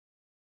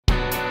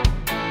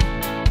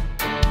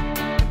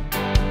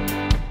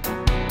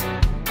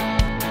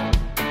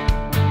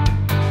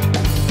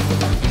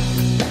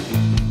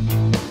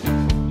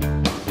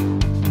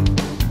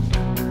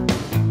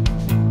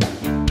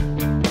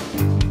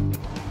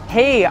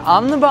Hey,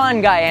 I'm the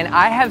Bond Guy and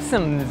I have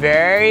some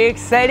very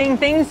exciting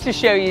things to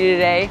show you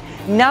today.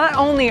 Not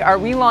only are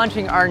we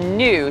launching our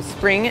new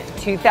Spring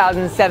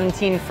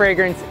 2017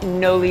 fragrance,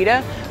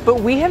 Nolita,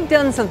 but we have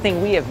done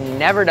something we have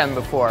never done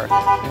before.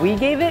 We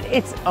gave it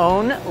its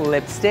own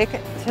lipstick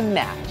to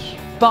match.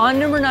 Bond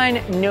No. 9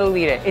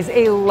 Nolita is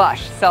a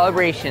lush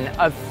celebration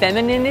of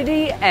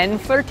femininity and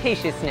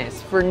flirtatiousness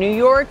for New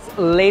York's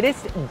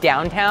latest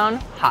downtown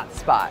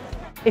hotspot.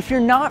 If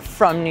you're not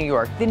from New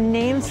York, the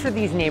names for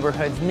these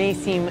neighborhoods may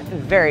seem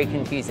very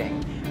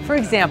confusing. For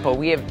example,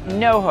 we have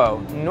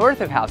NoHo, north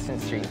of Houston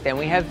Street. Then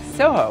we have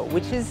Soho,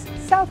 which is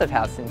south of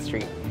Houston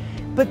Street.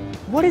 But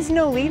what is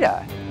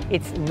Nolita?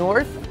 It's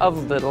north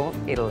of Little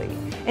Italy.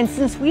 And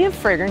since we have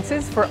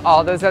fragrances for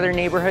all those other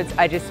neighborhoods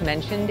I just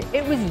mentioned,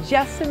 it was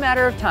just a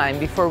matter of time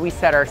before we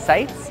set our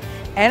sights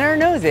and our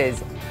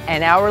noses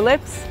and our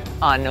lips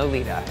on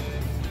Nolita.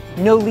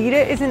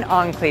 Nolita is an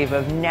enclave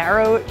of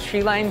narrow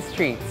tree-lined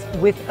streets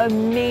with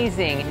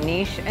amazing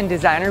niche and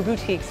designer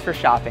boutiques for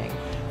shopping.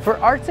 For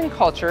arts and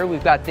culture,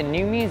 we've got the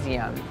new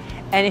museum.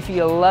 And if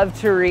you love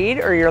to read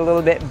or you're a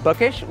little bit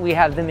bookish, we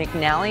have the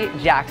McNally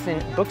Jackson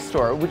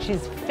bookstore, which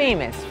is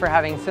famous for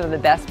having some of the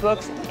best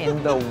books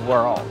in the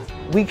world.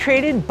 We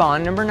created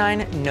Bond No.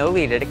 9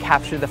 Nolita to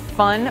capture the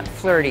fun,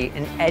 flirty,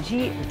 and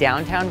edgy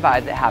downtown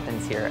vibe that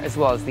happens here, as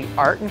well as the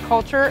art and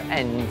culture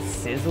and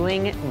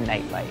sizzling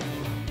nightlife.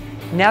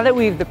 Now that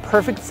we have the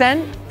perfect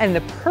scent and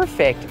the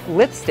perfect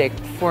lipstick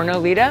for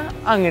Nolita,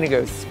 I'm gonna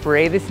go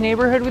spray this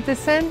neighborhood with the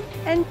scent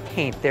and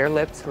paint their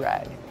lips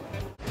red.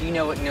 Do you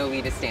know what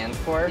Nolita stands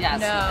for? Yes,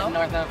 no.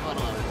 north of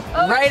Little Italy.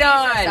 Oh, right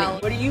on!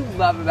 salad. What do you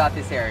love about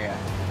this area?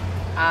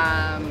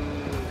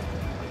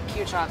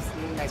 Cute shops,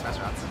 nice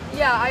restaurants.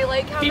 Yeah, I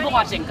like how People many...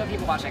 watching, good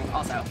people watching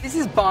also. This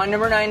is Bond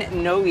No. 9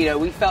 Nolita.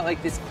 We felt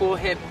like this cool,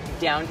 hip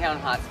downtown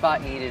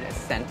hotspot needed a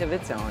scent of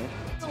its own.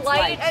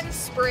 light and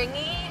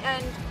springy,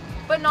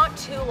 but not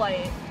too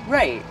light.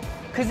 Right,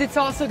 because it's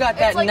also got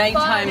that It's like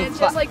nighttime, fun. It's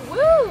just like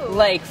woo,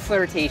 like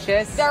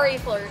flirtatious. very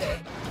flirty.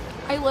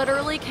 I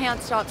literally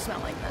can't stop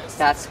smelling this.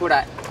 That's what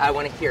I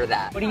want to hear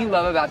that. What do you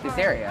love about this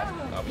area?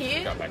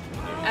 Pete?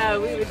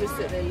 We would just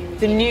sit in.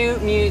 The new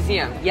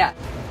museum, yeah.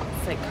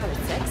 It's like kind of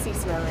sexy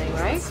smelling,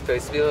 right? It's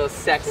supposed to be a little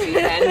sexy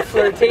and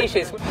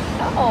flirtatious.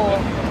 Oh,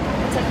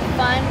 it's like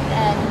fun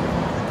and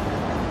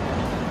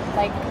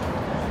like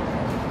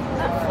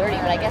not flirty,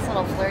 but I guess a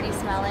little flirty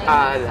smelling.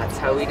 That's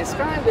how we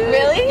describe it.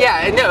 Really?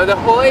 Yeah, no, the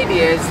whole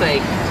idea is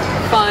like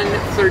fun,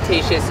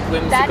 flirtatious,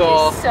 whimsical.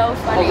 That is so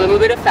funny. A little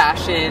bit of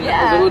fashion,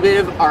 Yeah. a little bit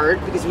of art,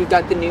 because we've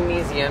got the new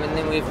museum, and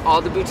then we have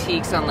all the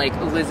boutiques on like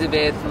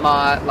Elizabeth,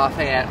 Mott,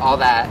 Lafayette, all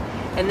that.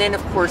 And then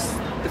of course,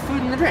 the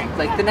food and the drink,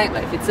 like the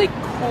nightlife. It's like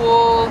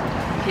cool,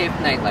 hip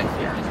nightlife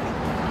here.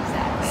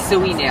 Exactly. So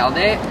we nailed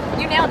it.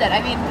 You nailed it.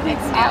 I mean,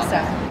 it's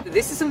awesome.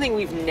 This is something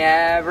we've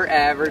never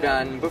ever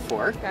done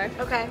before.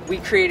 Okay. We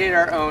created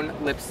our own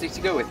lipstick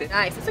to go with it.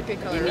 Nice. It's a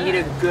good color. You need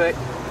a good.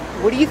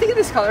 What do you think of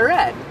this color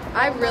red?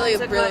 I really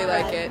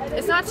like it.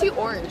 It's not too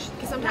orange,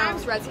 because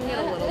sometimes reds can get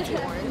a little too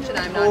orange, and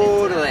I'm not into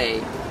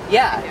Totally.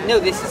 Yeah. No,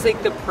 this is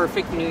like the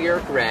perfect New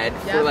York red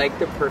for Yeah. like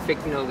the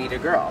perfect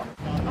Nolita girl.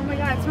 Oh my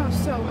god, it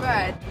smells so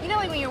good. You know,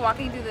 like when you're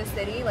walking through the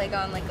city, like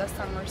on like a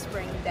summer,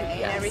 spring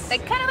day, and everything,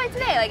 like kind of like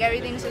today, like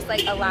everything's just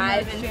like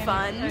alive and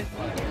fun.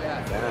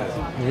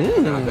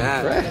 Not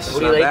bad. Fresh. What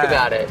do you like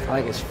about it? I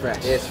like it's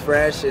fresh. It's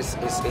fresh.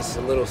 It's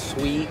a little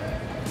sweet.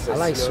 I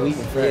like sweet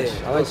and fresh.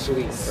 I like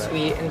sweet and fresh.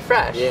 Sweet and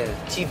fresh. Yeah.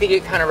 Do you think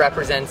it kind of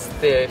represents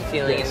the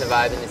feeling and the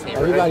vibe in this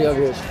neighborhood? Everybody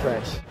over here is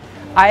fresh.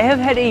 I have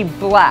had a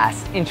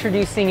blast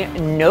introducing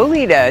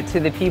Nolita to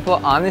the people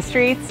on the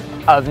streets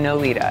of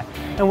Nolita.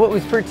 And what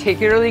was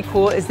particularly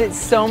cool is that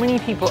so many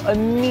people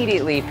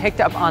immediately picked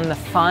up on the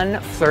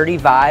fun, flirty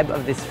vibe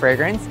of this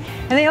fragrance,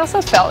 and they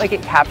also felt like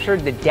it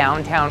captured the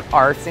downtown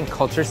arts and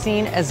culture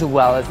scene as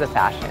well as the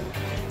fashion.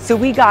 So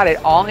we got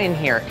it all in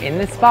here in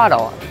this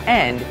bottle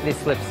and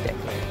this lipstick.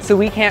 So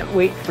we can't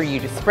wait for you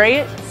to spray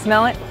it,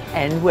 smell it,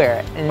 and wear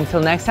it. And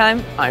until next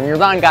time, I'm your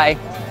Bond Guy.